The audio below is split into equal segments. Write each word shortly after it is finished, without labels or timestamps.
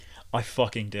I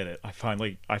fucking did it. I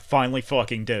finally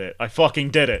fucking did it. I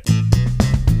fucking did it.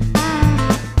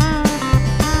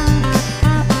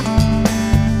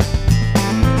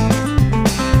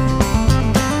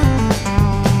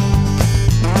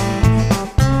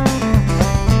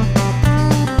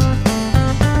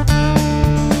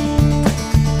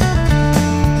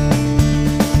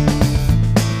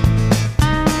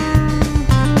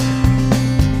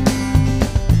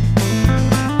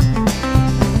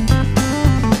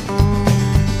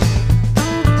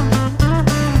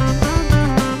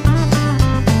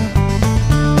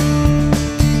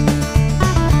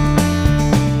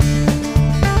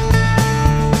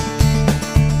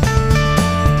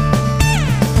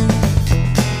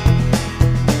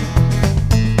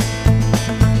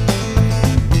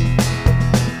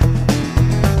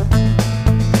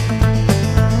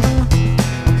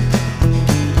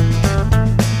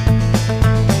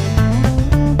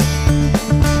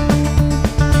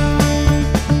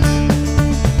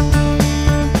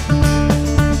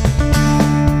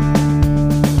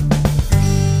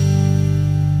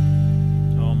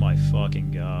 Oh my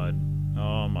fucking god.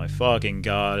 Oh my fucking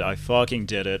god. I fucking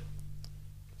did it.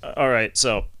 Alright,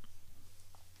 so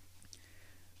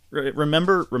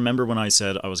remember when I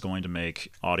said I was going to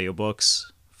make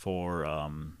audiobooks for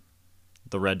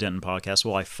the Red Denton podcast?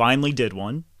 Well, I finally did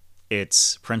one.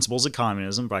 It's Principles of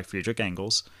Communism by Friedrich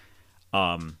Engels.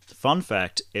 Fun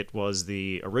fact, it was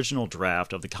the original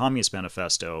draft of the Communist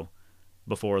Manifesto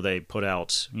before they put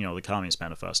out, the Communist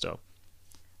Manifesto.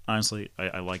 Honestly,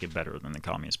 I like it better than the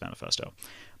Communist Manifesto.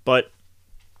 But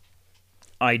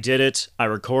I did it. I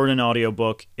recorded an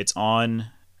audiobook. It's on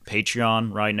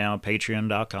Patreon right now,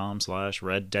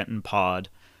 patreon.com/RedDentonPod.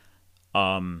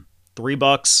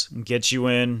 $3 gets you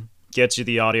in, gets you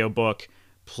the audiobook.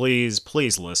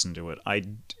 Please listen to it.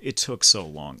 It took so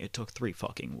long. It took 3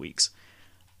 fucking weeks.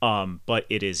 But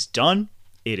it is done.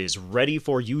 It is ready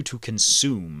for you to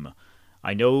consume.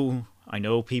 I know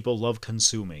people love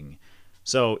consuming.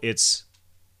 So it's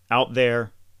out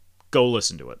there. Go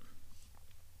listen to it.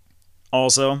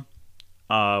 Also,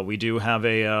 we do have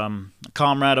a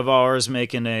comrade of ours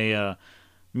making a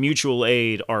mutual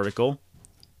aid article.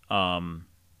 That'll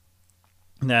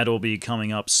be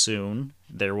coming up soon.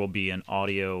 There will be an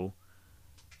audio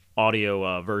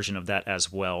version of that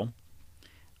as well.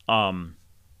 But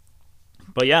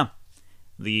yeah,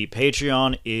 the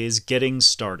Patreon is getting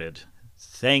started.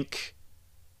 Thank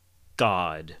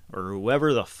God, or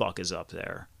whoever the fuck is up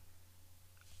there.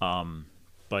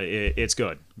 But it's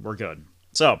good. We're good.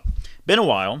 So, been a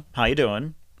while. How you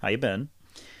doing? How you been?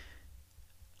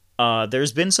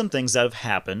 There's been some things that have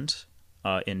happened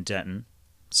in Denton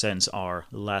since our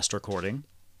last recording.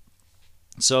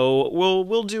 So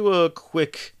we'll do a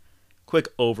quick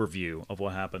overview of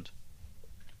what happened.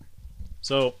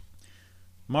 So,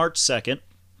 March 2nd,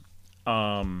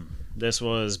 this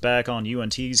was back on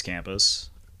UNT's campus.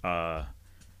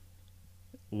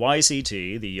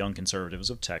 YCT, the Young Conservatives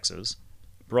of Texas,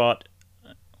 brought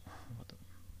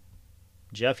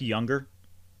Jeff Younger,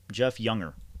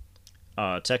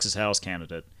 Texas House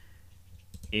candidate,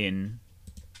 in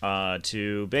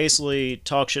to basically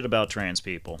talk shit about trans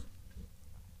people.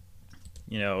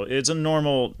 It's a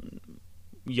normal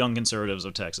Young Conservatives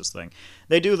of Texas thing.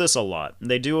 They do this a lot.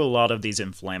 They do a lot of these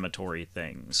inflammatory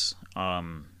things.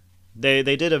 They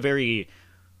did a very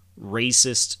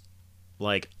racist,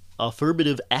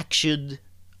 affirmative action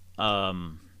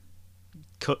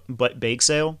bake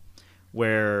sale,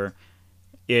 where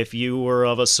if you were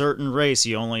of a certain race,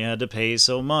 you only had to pay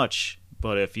so much,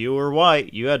 but if you were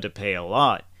white, you had to pay a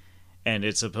lot. And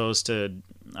it's supposed to,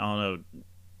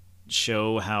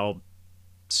 show how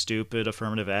stupid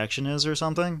affirmative action is or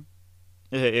something.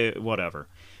 Whatever.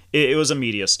 It was a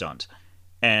media stunt,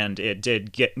 and it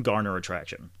did garner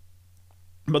attraction.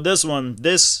 But this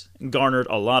garnered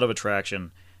a lot of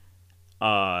attraction,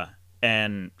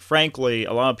 and frankly,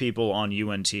 a lot of people on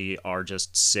UNT are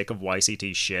just sick of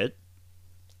YCT shit.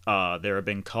 There have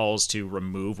been calls to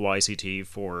remove YCT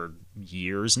for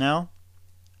years now.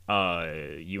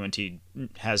 UNT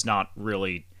has not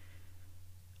really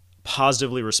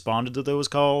positively responded to those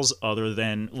calls, other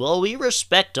than, well, we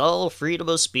respect all freedom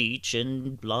of speech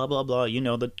and blah blah blah. You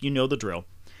know the drill.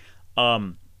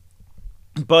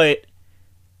 But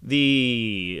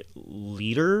the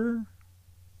leader,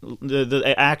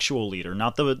 the actual leader,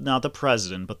 not the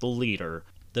president, but the leader,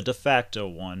 the de facto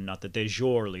one, not the de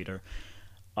jure leader.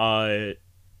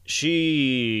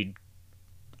 She,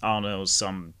 I don't know,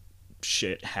 some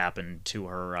shit happened to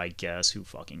her, I guess. Who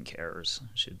fucking cares?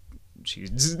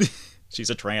 She's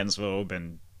a transphobe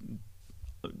and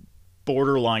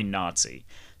borderline Nazi,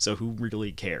 so who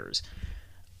really cares?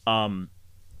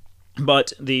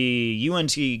 But the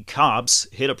UNT cops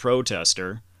hit a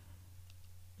protester,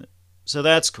 so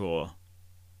that's cool.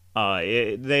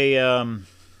 I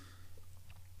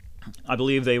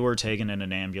believe they were taken in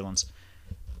an ambulance.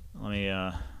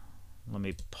 Let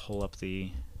me pull up the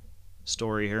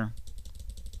story here.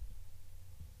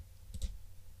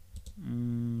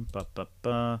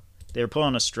 They were put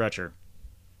on a stretcher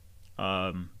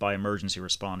by emergency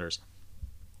responders.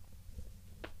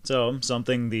 So,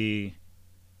 something the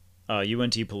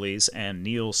UNT police and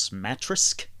Neil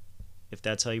Smatrisk, if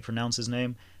that's how you pronounce his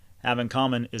name, have in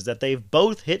common is that they've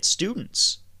both hit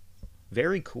students.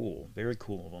 Very cool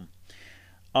of them.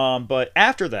 But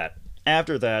after that,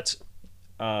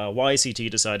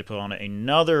 YCT decided to put on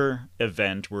another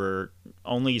event where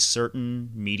only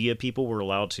certain media people were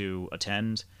allowed to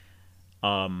attend.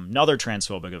 Another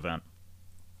transphobic event.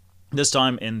 This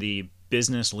time in the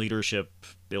business leadership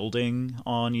building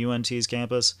on UNT's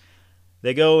campus.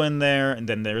 They go in there, and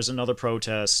then there's another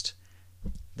protest.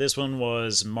 This one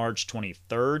was March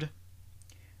 23rd.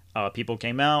 People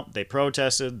came out, they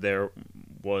protested, there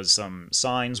was some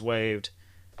signs waved,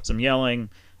 some yelling.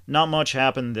 Not much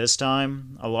happened this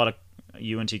time. A lot of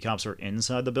UNT cops were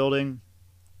inside the building.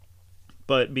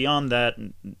 But beyond that,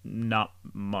 not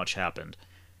much happened.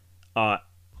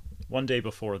 One day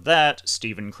before that,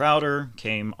 Steven Crowder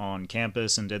came on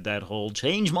campus and did that whole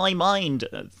change my mind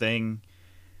thing.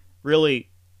 Really,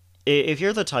 if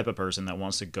you're the type of person that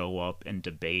wants to go up and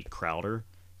debate Crowder,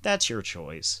 that's your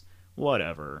choice.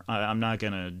 Whatever. I'm not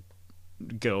gonna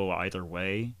go either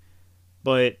way.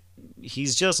 But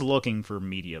he's just looking for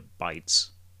media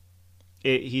bites.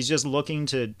 He's just looking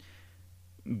to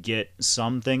get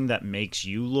something that makes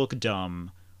you look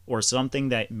dumb, or something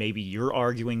that maybe you're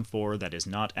arguing for that is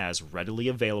not as readily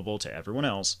available to everyone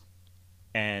else,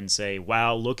 and say,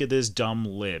 wow, look at this dumb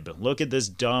lib. Look at this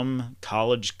dumb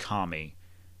college commie.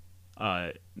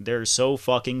 They're so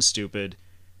fucking stupid.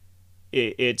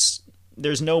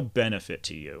 There's no benefit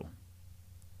to you.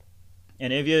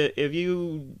 And if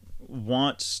you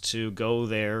want to go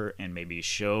there and maybe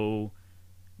show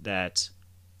that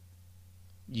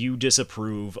you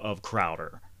disapprove of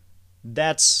Crowder,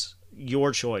 that's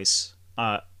your choice.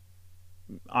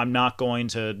 I'm not going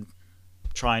to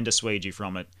try and dissuade you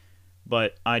from it,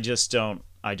 but I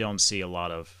don't see a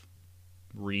lot of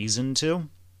reason to.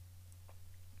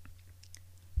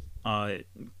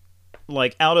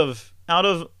 Like out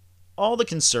of all the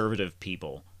conservative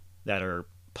people that are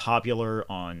popular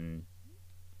on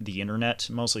the internet,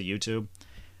 mostly YouTube,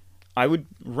 I would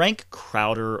rank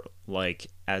Crowder like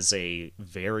as a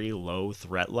very low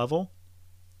threat level.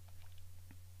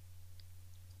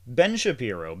 Ben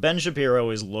Shapiro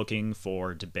is looking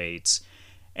for debates,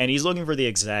 and he's looking for the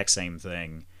exact same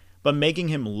thing, but making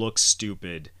him look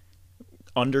stupid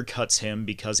undercuts him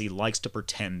because he likes to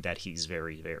pretend that he's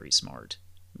very, very smart.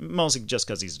 Mostly just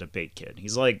because he's a debate kid.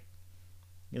 He's like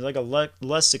a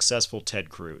less successful Ted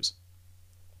Cruz,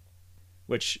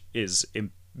 which is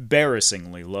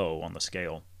embarrassingly low on the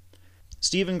scale.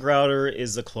 Steven Crowder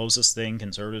is the closest thing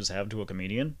conservatives have to a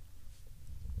comedian,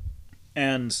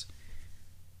 and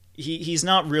he's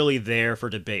not really there for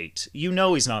debate. You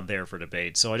know he's not there for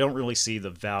debate, so I don't really see the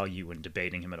value in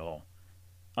debating him at all.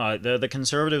 The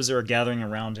conservatives that are gathering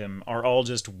around him are all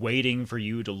just waiting for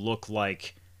you to look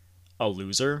like a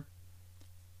loser.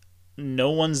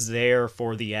 No one's there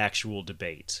for the actual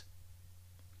debate,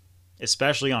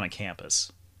 especially on a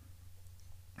campus.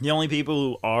 The only people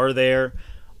who are there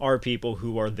are people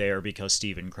who are there because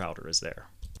Steven Crowder is there.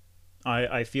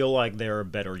 I feel like there are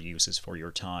better uses for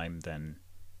your time than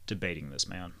debating this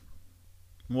man.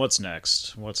 What's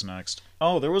next?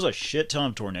 Oh, there was a shit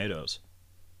ton of tornadoes.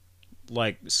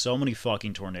 Like, so many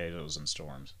fucking tornadoes and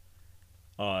storms.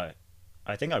 I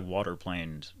think I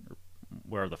waterplaned,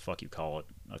 where the fuck you call it,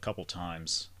 a couple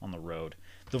times on the road.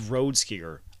 The road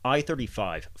skier,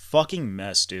 I-35, fucking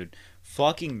mess, dude.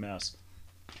 Fucking mess.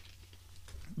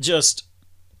 Just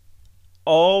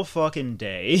all fucking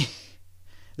day.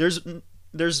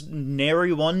 There's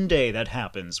nary one day that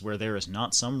happens where there is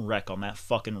not some wreck on that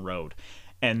fucking road.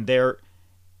 And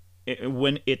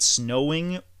when it's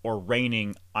snowing or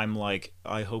raining, I'm like,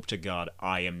 I hope to God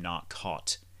I am not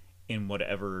caught in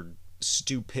whatever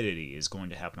stupidity is going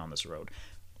to happen on this road.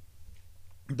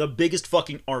 The biggest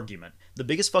fucking argument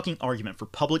for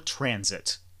public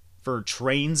transit, for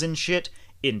trains and shit,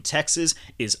 in Texas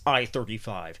is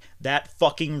I-35. That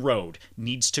fucking road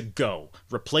needs to go.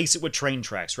 Replace it with train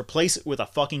tracks. Replace it with a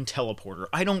fucking teleporter.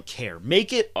 I don't care.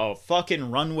 Make it a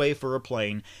fucking runway for a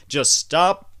plane. Just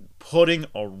stop putting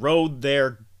a road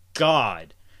there.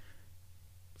 God.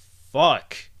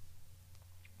 Fuck.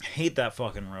 I hate that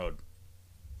fucking road.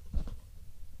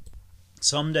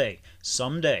 Someday,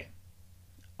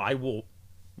 I will,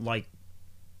 like,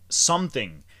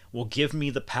 something will give me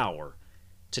the power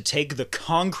to take the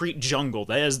concrete jungle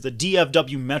that is the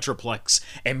DFW Metroplex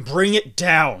and bring it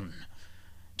down.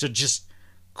 To just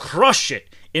crush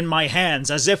it in my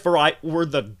hands as if I were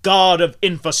the god of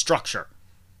infrastructure.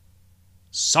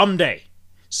 Someday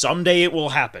it will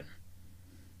happen.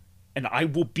 And I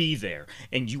will be there,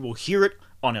 and you will hear it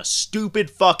on a stupid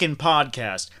fucking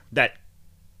podcast that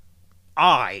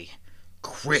I,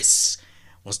 Chris,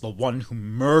 was the one who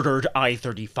murdered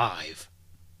I-35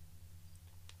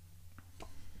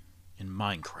 in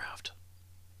Minecraft.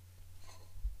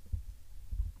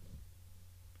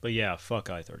 But yeah, fuck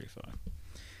I-35.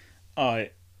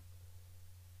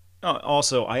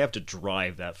 Also, I have to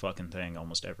drive that fucking thing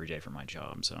almost every day for my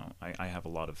job, so I have a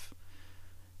lot of...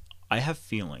 I have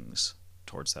feelings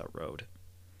towards that road.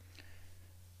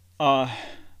 But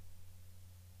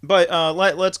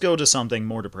let's go to something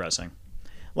more depressing.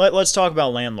 Let's talk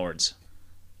about landlords.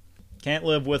 Can't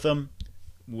live with them.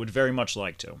 Would very much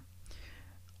like to.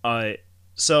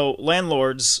 So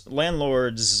landlords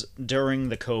during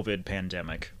the COVID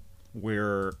pandemic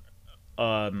were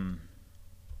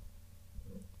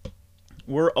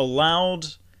allowed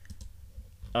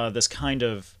this kind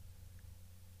of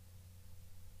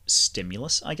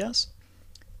stimulus, I guess,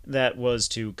 that was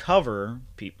to cover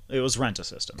people. It was rent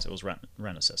assistance. It was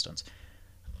rent assistance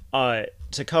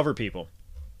to cover people.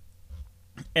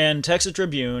 And Texas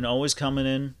Tribune, always coming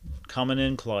in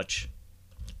clutch,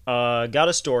 got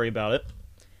a story about it.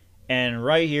 And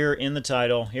right here in the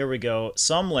title, here we go.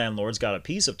 Some landlords got a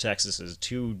piece of Texas's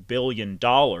 $2 billion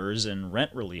in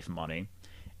rent relief money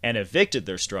and evicted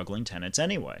their struggling tenants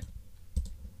anyway.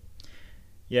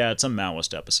 Yeah, it's a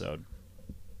Maoist episode.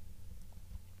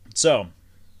 So,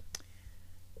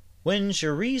 when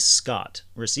Cherise Scott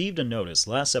received a notice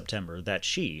last September that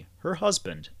she, her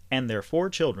husband, and their 4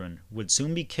 children would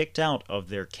soon be kicked out of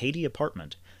their Katy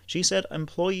apartment, she said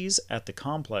employees at the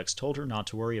complex told her not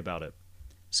to worry about it.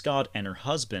 Scott and her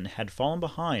husband had fallen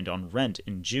behind on rent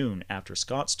in June after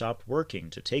Scott stopped working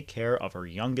to take care of her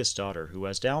youngest daughter who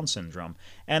has Down syndrome,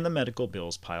 and the medical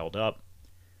bills piled up.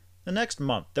 The next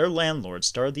month, their landlord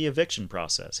started the eviction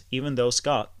process, even though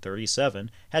Scott,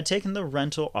 37, had taken the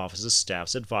rental office's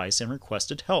staff's advice and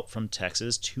requested help from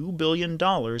Texas' $2 billion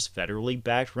federally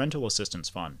backed rental assistance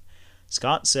fund.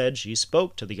 Scott said she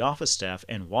spoke to the office staff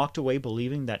and walked away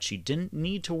believing that she didn't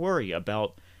need to worry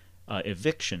about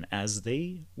eviction as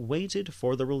they waited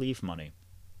for the relief money,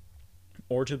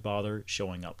 or to bother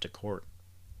showing up to court.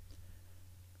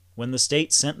 When the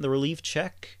state sent the relief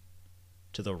check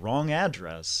to the wrong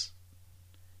address,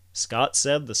 Scott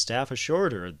said the staff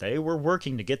assured her they were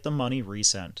working to get the money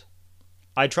resent.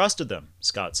 I trusted them,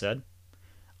 Scott said.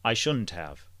 I shouldn't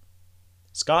have.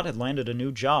 Scott had landed a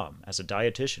new job as a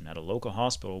dietitian at a local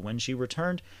hospital when she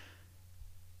returned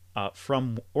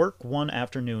from work one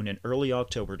afternoon in early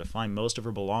October to find most of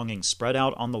her belongings spread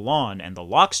out on the lawn and the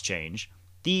locks changed.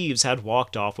 Thieves had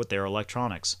walked off with their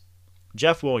electronics.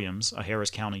 Jeff Williams, a Harris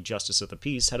County Justice of the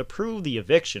Peace, had approved the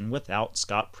eviction without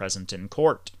Scott present in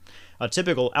court, a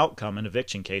typical outcome in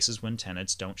eviction cases when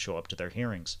tenants don't show up to their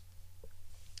hearings.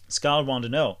 Scott wanted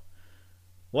to know,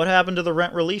 what happened to the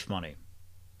rent relief money?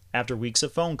 After weeks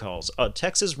of phone calls, a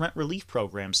Texas rent relief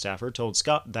program staffer told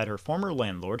Scott that her former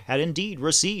landlord had indeed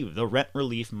received the rent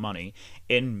relief money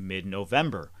in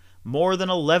mid-November, more than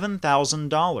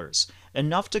 $11,000,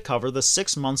 enough to cover the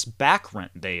 6 months back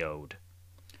rent they owed.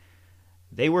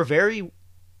 They were very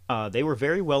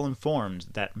well informed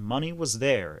that money was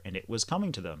there and it was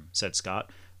coming to them, said Scott,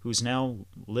 who's now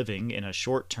living in a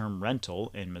short-term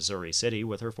rental in Missouri City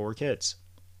with her 4 kids.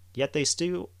 Yet they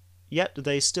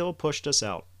still pushed us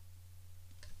out.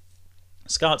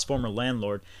 Scott's former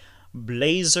landlord,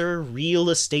 Blazer Real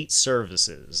Estate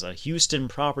Services, a Houston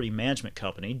property management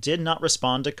company, did not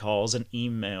respond to calls and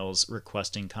emails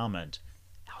requesting comment.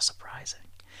 How surprising.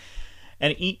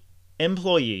 An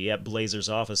employee at Blazer's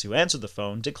office who answered the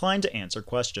phone declined to answer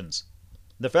questions.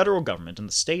 The federal government and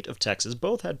the state of Texas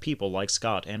both had people like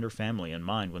Scott and her family in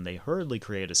mind when they hurriedly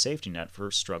created a safety net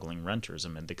for struggling renters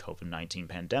amid the COVID-19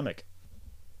 pandemic.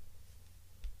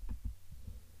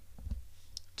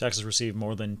 Texas received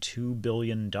more than $2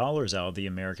 billion out of the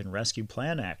American Rescue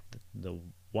Plan Act, the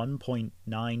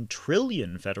 $1.9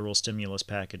 trillion federal stimulus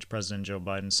package President Joe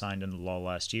Biden signed into law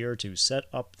last year to set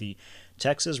up the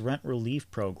Texas Rent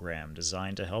Relief Program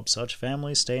designed to help such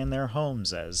families stay in their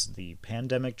homes as the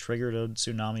pandemic triggered a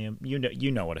tsunami.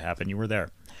 You know what happened. You were there.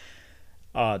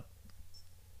 Blah,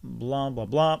 blah,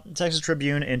 blah. Texas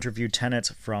Tribune interviewed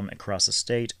tenants from across the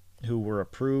state who were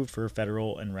approved for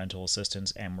federal and rental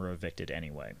assistance and were evicted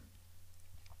anyway.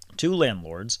 Two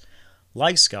landlords,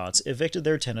 like Scott's, evicted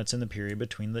their tenants in the period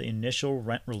between the initial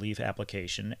rent relief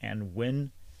application and when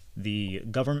the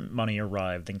government money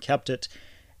arrived, and kept it,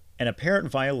 an apparent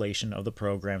violation of the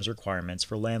program's requirements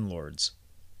for landlords.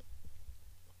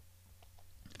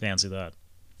 Fancy that.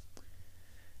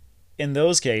 In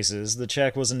those cases, the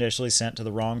check was initially sent to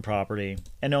the wrong property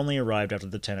and only arrived after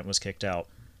the tenant was kicked out.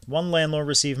 One landlord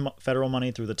received federal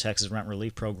money through the Texas Rent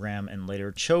Relief Program and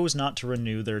later chose not to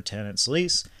renew their tenant's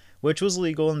lease, which was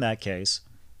legal in that case.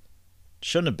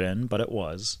 Shouldn't have been, but it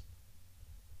was.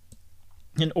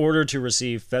 In order to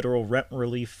receive federal rent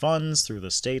relief funds through the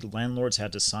state, landlords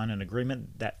had to sign an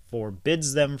agreement that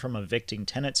forbids them from evicting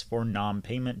tenants for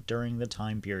non-payment during the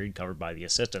time period covered by the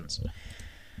assistance.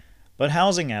 But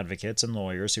housing advocates and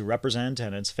lawyers who represent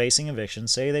tenants facing eviction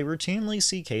say they routinely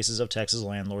see cases of Texas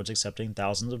landlords accepting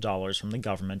thousands of dollars from the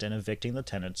government and evicting the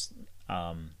tenants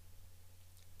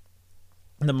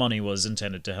the money was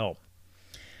intended to help.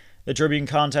 The Tribune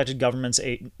contacted government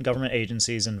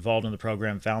agencies involved in the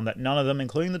program, found that none of them,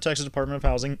 including the Texas Department of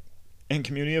Housing and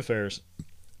Community Affairs,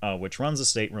 which runs the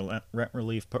state rent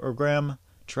relief program,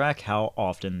 track how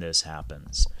often this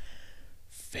happens.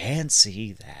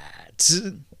 Fancy that.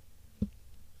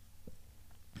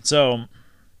 So,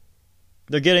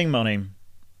 they're getting money,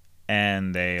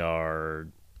 and they are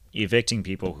evicting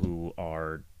people who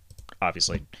are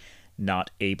obviously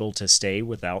not able to stay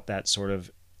without that sort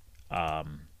of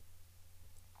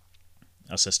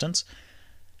assistance.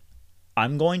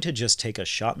 I'm going to just take a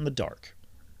shot in the dark.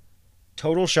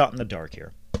 Total shot in the dark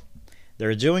here.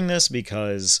 They're doing this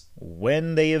because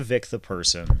when they evict the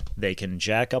person, they can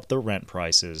jack up the rent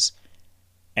prices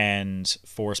and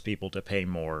force people to pay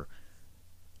more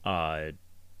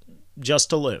just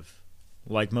to live.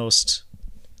 Like most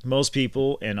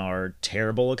people in our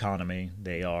terrible economy,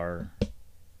 they are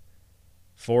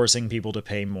forcing people to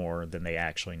pay more than they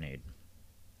actually need.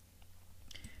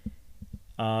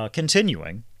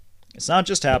 Continuing, it's not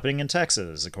just happening in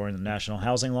Texas. According to the National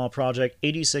Housing Law Project,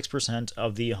 86%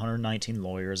 of the 119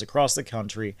 lawyers across the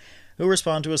country who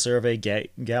respond to a survey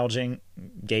gauging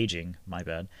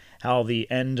how the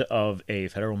end of a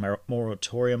federal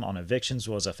moratorium on evictions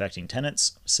was affecting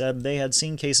tenants, said they had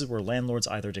seen cases where landlords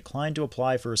either declined to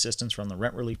apply for assistance from the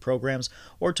rent relief programs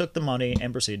or took the money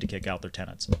and proceeded to kick out their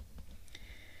tenants.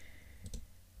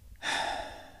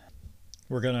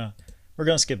 We're gonna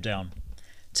skip down.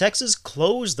 Texas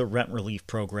closed the rent relief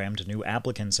program to new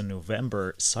applicants in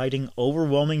November, citing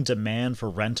overwhelming demand for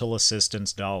rental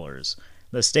assistance dollars.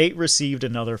 The state received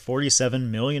another $47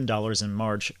 million in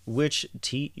March, which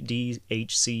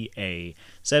TDHCA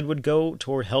said would go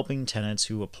toward helping tenants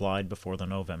who applied before the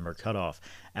November cutoff.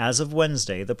 As of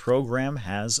Wednesday, the program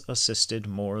has assisted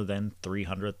more than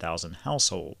 300,000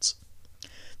 households.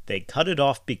 They cut it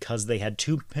off because they had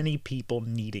too many people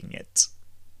needing it.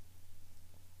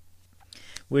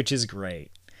 Which is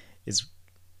great. It's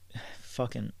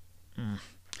fucking...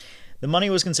 The money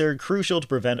was considered crucial to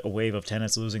prevent a wave of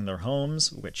tenants losing their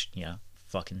homes, which,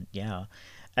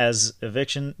 as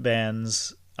eviction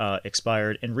bans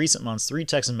expired in recent months, 3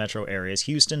 Texas metro areas,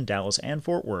 Houston, Dallas, and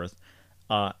Fort Worth,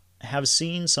 have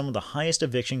seen some of the highest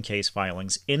eviction case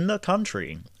filings in the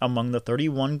country among the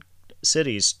 31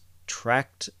 cities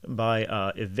tracked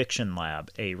by Eviction Lab,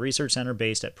 a research center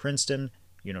based at Princeton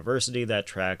University that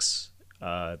tracks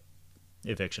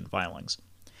eviction filings.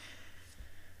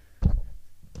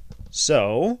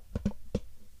 So,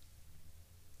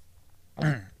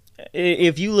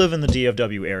 if you live in the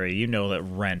DFW area, you know that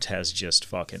rent has just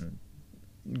fucking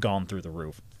gone through the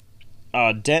roof.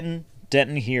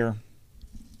 Denton here,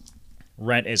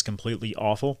 rent is completely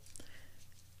awful.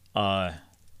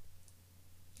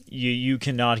 You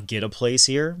cannot get a place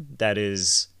here that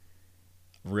is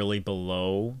really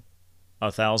below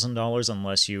 $1,000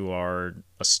 unless you are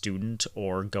a student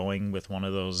or going with one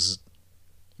of those,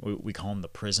 we call them the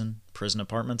prison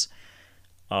apartments,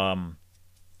 where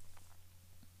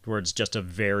it's just a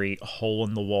very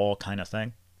hole-in-the-wall kind of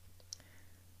thing.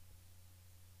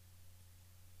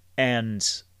 And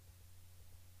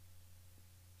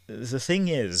the thing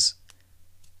is,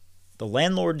 the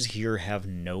landlords here have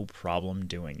no problem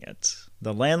doing it.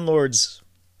 The landlords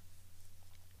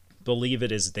believe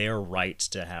it is their right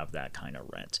to have that kind of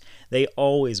rent. They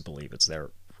always believe it's their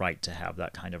right to have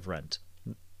that kind of rent.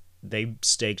 They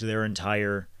staked their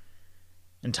entire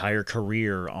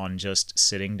career on just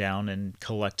sitting down and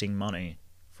collecting money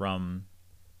from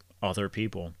other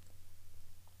people.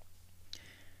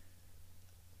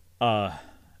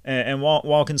 And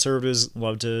while conservatives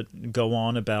love to go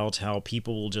on about how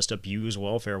people will just abuse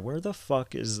welfare, where the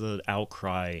fuck is the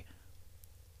outcry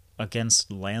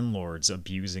against landlords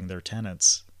abusing their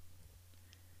tenants?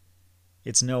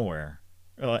 It's nowhere.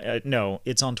 No,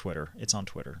 it's on Twitter. It's on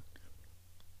Twitter.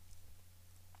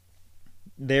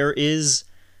 There is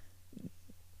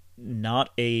not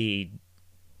a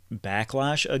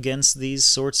backlash against these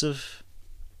sorts of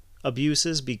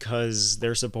abuses because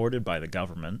they're supported by the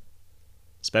government,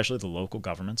 especially the local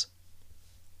governments.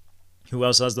 Who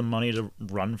else has the money to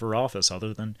run for office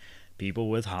other than people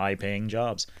with high-paying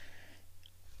jobs?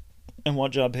 And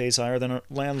what job pays higher than a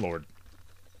landlord?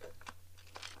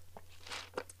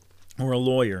 Or a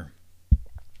lawyer?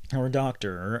 Or a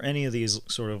doctor? Or any of these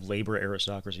sort of labor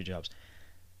aristocracy jobs?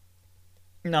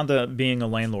 Not that being a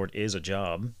landlord is a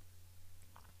job.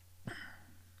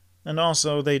 And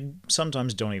also, they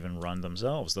sometimes don't even run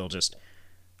themselves. They'll just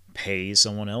pay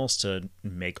someone else to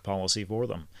make policy for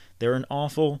them. They're an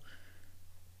awful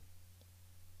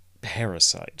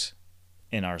parasite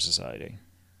in our society.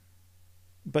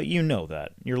 But you know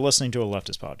that. You're listening to a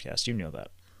leftist podcast. You know that.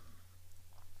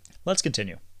 Let's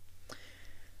continue.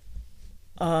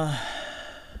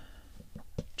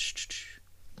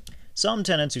 Some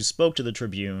tenants who spoke to the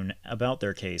Tribune about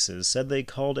their cases said they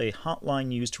called a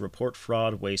hotline used to report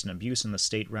fraud, waste, and abuse in the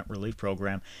state rent relief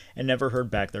program and never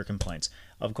heard back their complaints.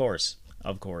 Of course.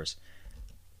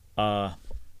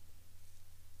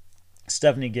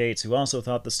 Stephanie Gates, who also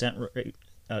thought the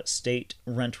state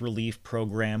rent relief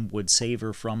program would save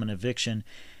her from an eviction.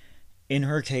 In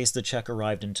her case, the check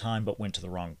arrived in time but went to the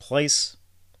wrong place.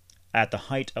 At the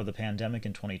height of the pandemic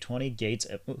in 2020, Gates...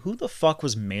 Who the fuck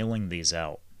was mailing these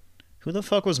out? Who the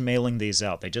fuck was mailing these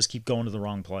out? They just keep going to the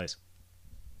wrong place.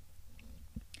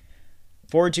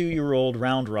 42-year-old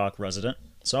Round Rock resident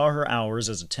saw her hours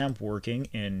as a temp working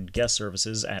in guest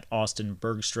services at Austin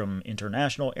Bergstrom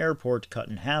International Airport cut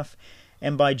in half,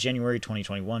 and by January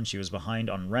 2021, she was behind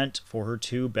on rent for her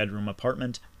 2-bedroom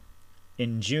apartment.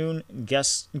 In June,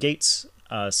 Gates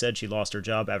said she lost her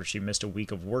job after she missed a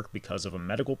week of work because of a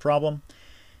medical problem.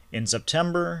 In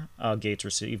September, Gates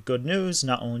received good news.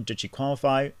 Not only did she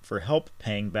qualify for help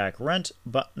paying back rent,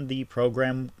 but the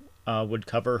program would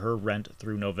cover her rent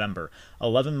through November.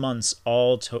 11 months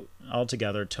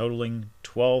altogether, totaling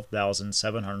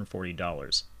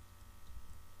 $12,740.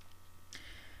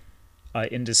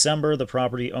 In December, the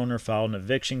property owner filed an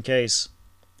eviction case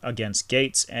against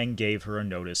Gates and gave her a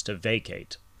notice to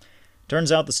vacate.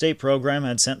 Turns out the state program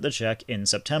had sent the check in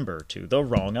September to the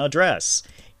wrong address.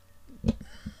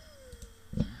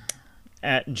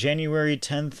 At a January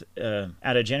 10th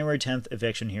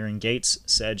eviction hearing, Gates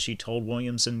said she told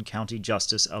Williamson County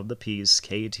Justice of the Peace,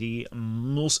 K.T.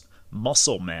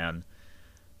 Musselman,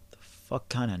 the fuck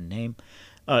kind of name?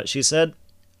 She said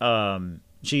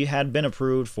she had been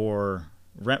approved for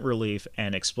rent relief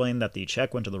and explained that the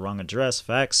check went to the wrong address.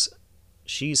 Facts,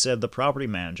 she said the property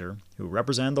manager, who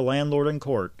represented the landlord in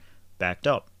court, backed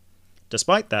up.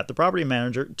 Despite that, the property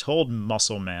manager told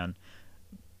Musselman...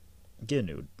 Get a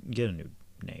new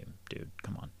name, dude.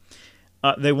 Come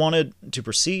on. They wanted to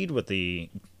proceed with the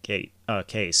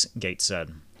case, Gates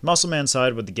said. Musselman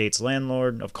sided with the Gates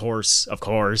landlord, of course,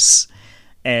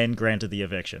 and granted the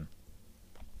eviction.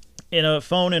 In a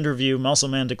phone interview,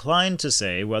 Musselman declined to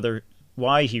say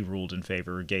why he ruled in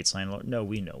favor of Gates' landlord. No,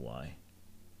 we know why.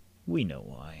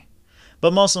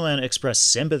 But Musselman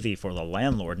expressed sympathy for the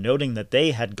landlord, noting that they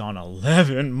had gone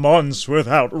 11 months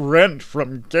without rent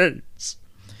from Gates.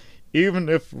 Even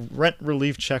if rent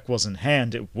relief check was in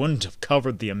hand, it wouldn't have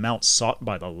covered the amount sought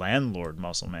by the landlord,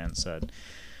 Musselman said.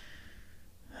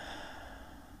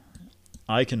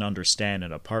 I can understand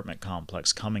an apartment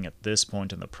complex coming at this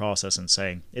point in the process and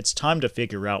saying, it's time to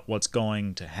figure out what's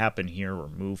going to happen here or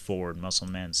move forward,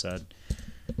 Musselman said.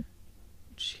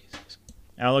 Jesus.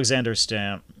 Alexander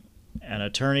Stamp, an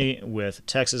attorney with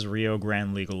Texas Rio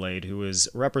Grande Legal Aid who is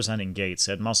representing Gates,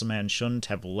 said Musselman shouldn't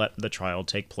have let the trial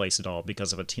take place at all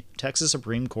because of a Texas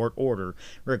Supreme Court order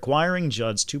requiring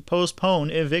judges to postpone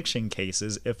eviction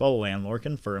cases if a landlord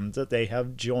confirms that they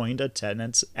have joined a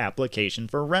tenant's application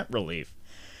for rent relief.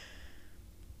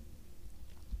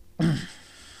 The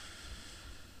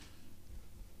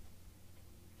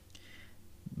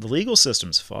legal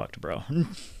system's fucked, bro.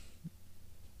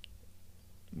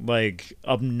 Like,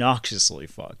 obnoxiously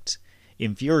fucked.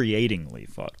 Infuriatingly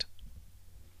fucked.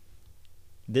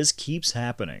 This keeps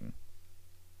happening.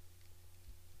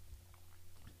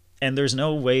 And there's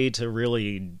no way to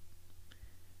really...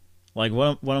 Like,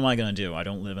 what am I going to do? I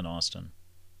don't live in Austin.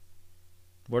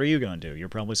 What are you going to do? You're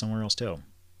probably somewhere else, too.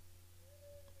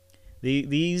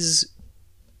 These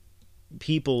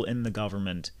people in the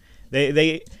government,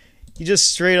 he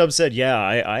just straight up said, yeah,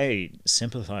 I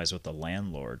sympathize with the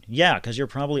landlord. Yeah, because you're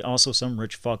probably also some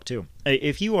rich fuck, too.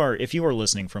 If you are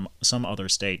listening from some other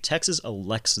state, Texas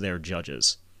elects their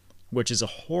judges. which is a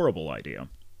horrible idea.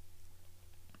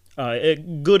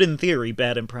 Good in theory,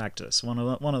 bad in practice. One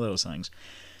of those things.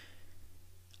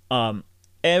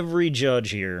 Every judge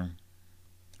here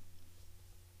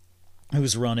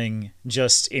who's running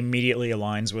just immediately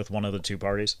aligns with one of the two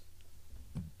parties.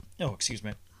 Oh, excuse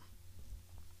me.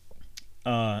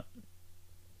 The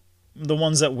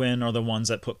ones that win are the ones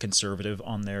that put conservative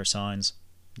on their signs,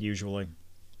 usually.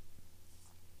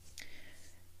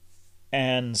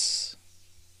 And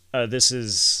this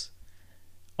is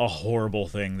a horrible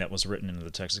thing that was written into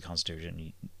the Texas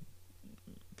Constitution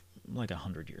like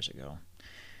 100 years ago.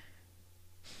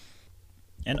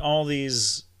 And all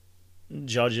these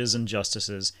judges and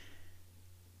justices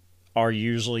are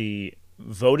usually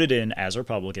voted in as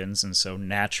Republicans, and so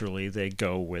naturally they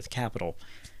go with capital,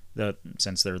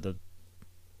 since they're the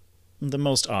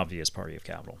most obvious party of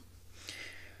capital.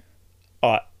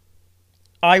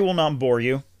 I will not bore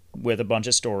you with a bunch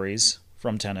of stories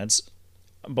from tenants,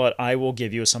 but I will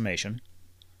give you a summation.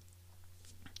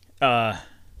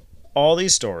 All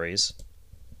these stories,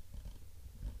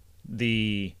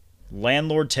 the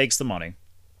landlord takes the money.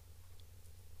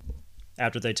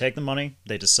 After they take the money,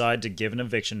 they decide to give an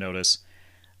eviction notice.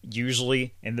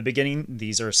 Usually, in the beginning,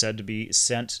 these are said to be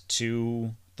sent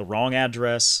to the wrong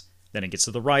address. Then it gets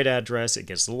to the right address. It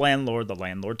gets to the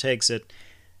landlord takes it,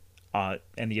 and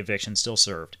the eviction's still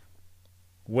served.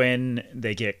 When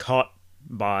they get caught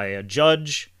by a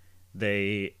judge,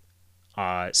 they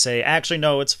say, actually,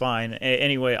 no, it's fine.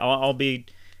 Anyway, I'll be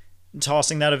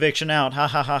tossing that eviction out. Ha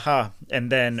ha ha ha.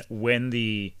 And then when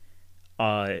the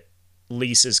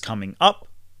lease is coming up,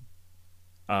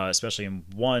 especially in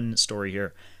one story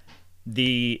here,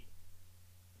 the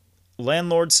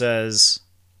landlord says,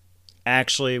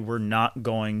 actually, we're not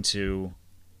going to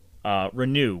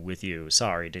renew with you.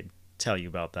 Sorry to tell you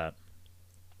about that.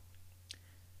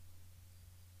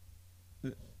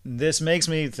 This makes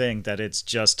me think that it's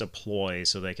just a ploy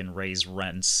so they can raise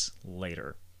rents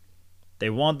later. They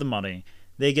want the money,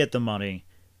 they get the money,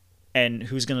 and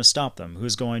who's going to stop them?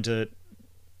 Who's going to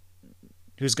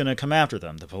come after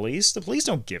them? The police? The police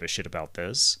don't give a shit about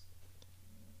this.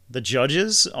 The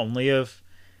judges? Only if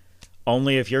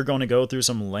you're going to go through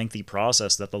some lengthy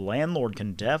process that the landlord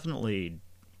can definitely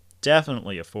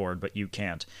afford, but you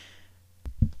can't.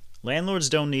 Landlords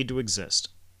don't need to exist.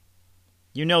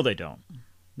 You know they don't.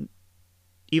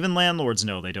 Even landlords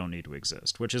know they don't need to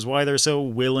exist, which is why they're so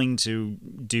willing to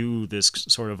do this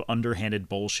sort of underhanded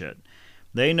bullshit.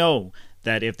 They know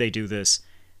that if they do this,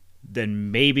 then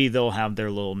maybe they'll have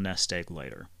their little nest egg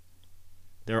later.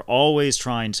 They're always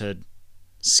trying to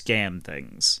scam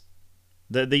things.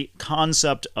 The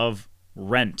concept of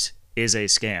rent is a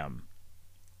scam.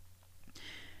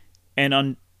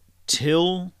 And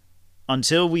until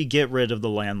we get rid of the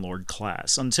landlord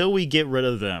class, until we get rid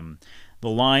of them, the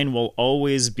line will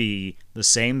always be the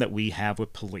same that we have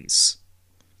with police.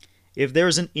 If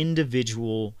there's an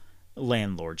individual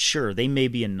landlord, sure, they may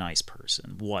be a nice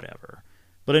person, whatever.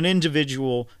 But an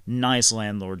individual nice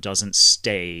landlord doesn't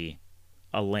stay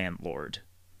a landlord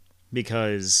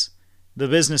because the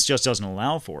business just doesn't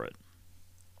allow for it.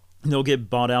 They'll get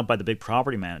bought out by the big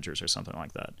property managers or something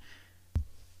like that.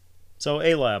 So,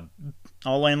 ALAB,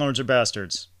 all landlords are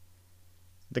bastards.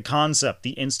 The concept,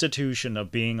 the institution of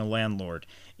being a landlord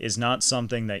is not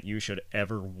something that you should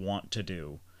ever want to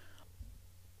do.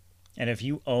 And if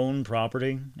you own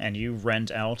property and you rent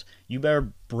out, you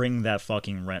better bring that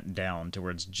fucking rent down to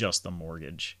where it's just the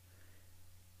mortgage.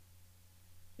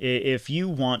 If you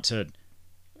want to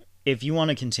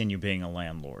continue being a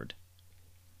landlord,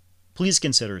 please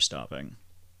consider stopping.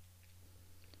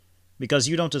 Because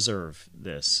you don't deserve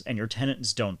this, and your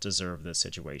tenants don't deserve this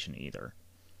situation either.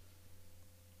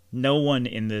 No one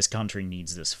in this country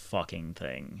needs this fucking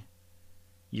thing.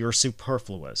 You're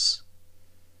superfluous.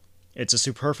 It's a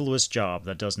superfluous job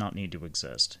that does not need to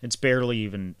exist. It's barely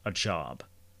even a job.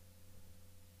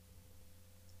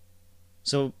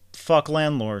 So, fuck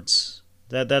landlords.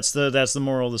 That's the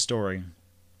moral of the story.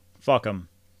 Fuck them.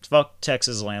 Fuck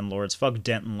Texas landlords. Fuck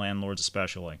Denton landlords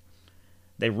especially.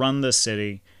 They run this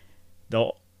city.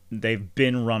 They've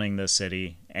been running this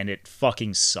city, and it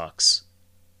fucking sucks.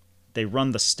 They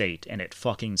run the state, and it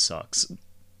fucking sucks.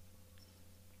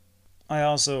 I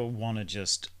also want to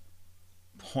just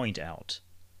point out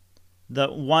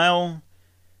that while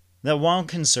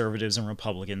conservatives and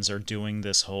Republicans are doing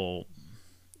this whole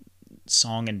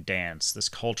song and dance, this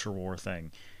culture war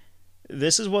thing,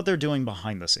 this is what they're doing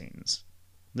behind the scenes.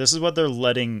 This is what they're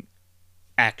letting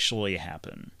actually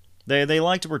happen. They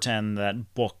like to pretend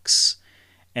that books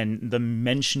and the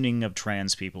mentioning of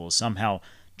trans people is somehow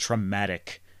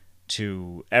traumatic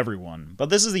to everyone, but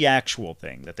this is the actual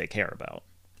thing that they care about.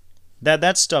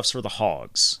 That stuff's for the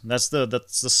hogs. That's the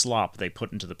slop they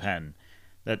put into the pen.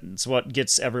 That's what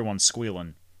gets everyone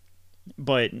squealing.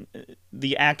 But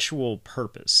the actual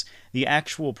purpose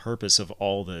of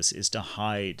all this is to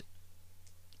hide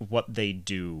what they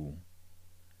do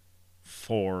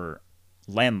for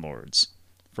landlords,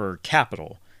 for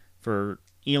capital, for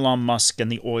Elon Musk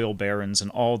and the oil barons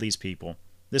and all these people.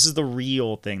 This is the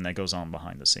real thing that goes on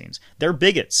behind the scenes. They're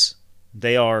bigots.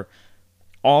 They are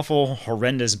awful,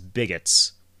 horrendous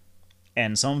bigots.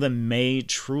 And some of them may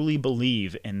truly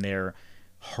believe in their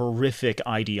horrific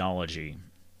ideology.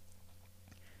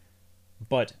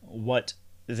 But what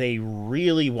they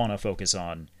really want to focus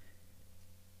on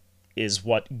is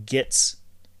what gets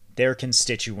their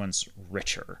constituents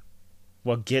richer.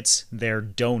 What gets their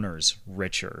donors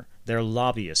richer. Their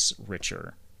lobbyists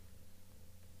richer.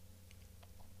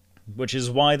 Which is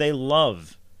why they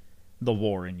love the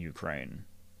war in Ukraine.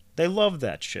 They love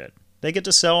that shit. They get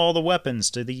to sell all the weapons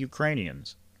to the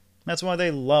Ukrainians. That's why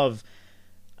they love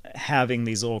having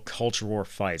these little culture war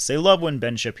fights. They love when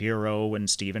Ben Shapiro and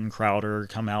Steven Crowder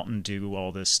come out and do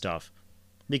all this stuff.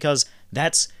 Because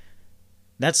that's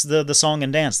the song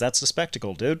and dance. That's the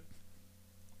spectacle, dude.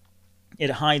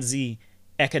 It hides the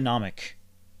economic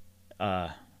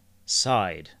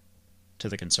side to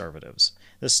the conservatives.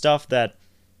 The stuff that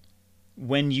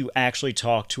when you actually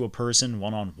talk to a person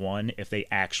one-on-one, if they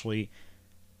actually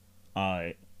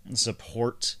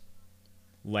support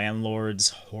landlords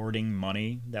hoarding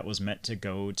money that was meant to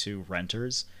go to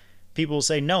renters, people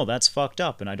say, no, that's fucked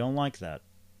up, and I don't like that.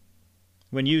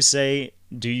 When you say,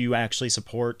 do you actually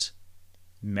support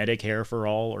Medicare for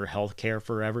all, or healthcare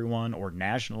for everyone, or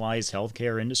nationalized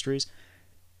healthcare industries,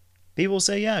 people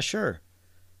say, yeah, sure.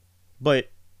 But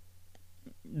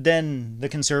then the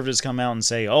conservatives come out and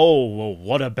say, oh, well,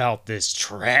 what about this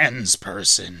trans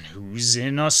person who's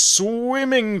in a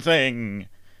swimming thing?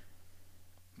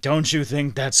 Don't you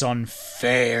think that's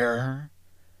unfair?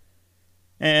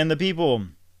 And the people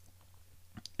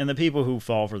who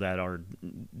fall for that are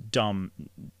dumb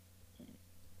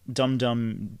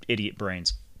idiot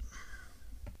brains.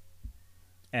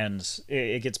 And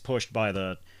it gets pushed by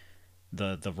the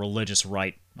religious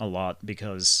right a lot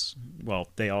because, well,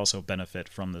 they also benefit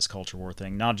from this culture war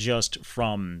thing, not just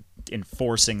from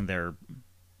enforcing their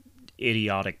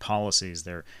idiotic policies,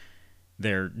 their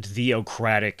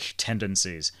theocratic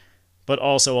tendencies, but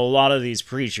also a lot of these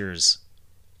preachers,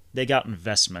 they got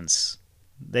investments.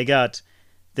 They got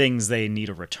things they need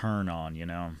a return on, you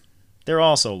know. They're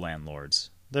also landlords.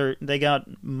 They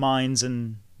got mines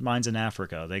in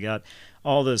Africa. They got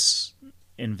all this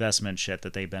investment shit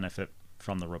that they benefit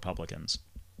from the Republicans.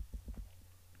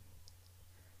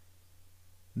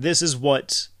 This is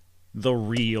what the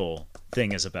real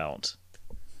thing is about.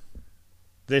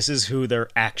 This is who they're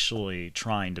actually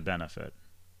trying to benefit.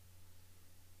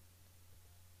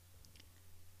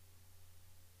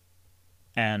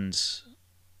 And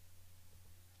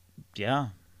yeah,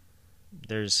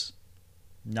 there's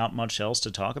not much else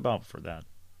to talk about for that.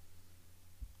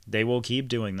 They will keep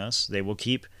doing this. They will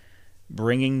keep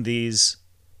bringing these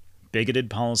bigoted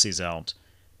policies out.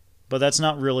 But that's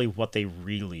not really what they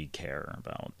really care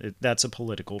about. That's a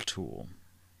political tool.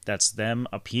 That's them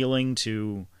appealing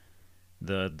to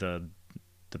the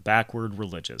backward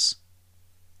religious.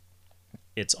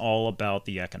 It's all about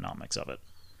the economics of it.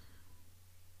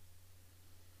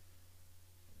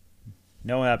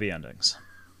 No happy endings.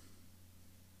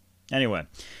 Anyway,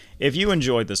 if you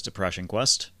enjoyed this depression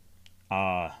quest,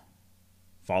 follow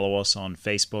us on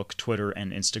Facebook, Twitter,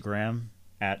 and Instagram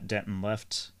at Denton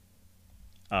Left.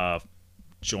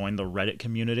 Join the Reddit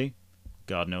community.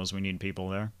 God knows we need people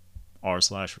there.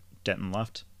 r/Denton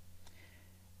Left.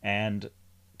 And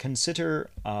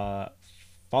consider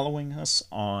following us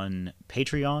on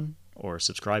Patreon or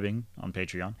subscribing on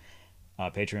Patreon.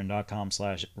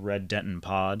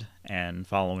 Patreon.com/RedDentonPod, and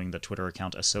following the Twitter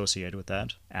account associated with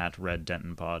that, at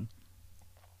RedDentonPod.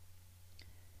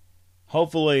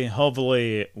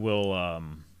 Hopefully we'll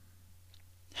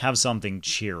have something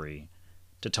cheery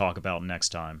to talk about next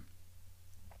time.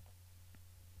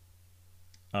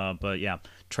 But yeah,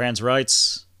 trans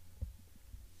rights,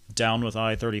 down with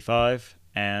I-35,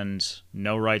 and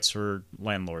no rights for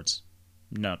landlords.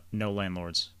 No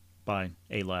landlords. Bye,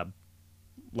 A-Lab.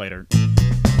 Later.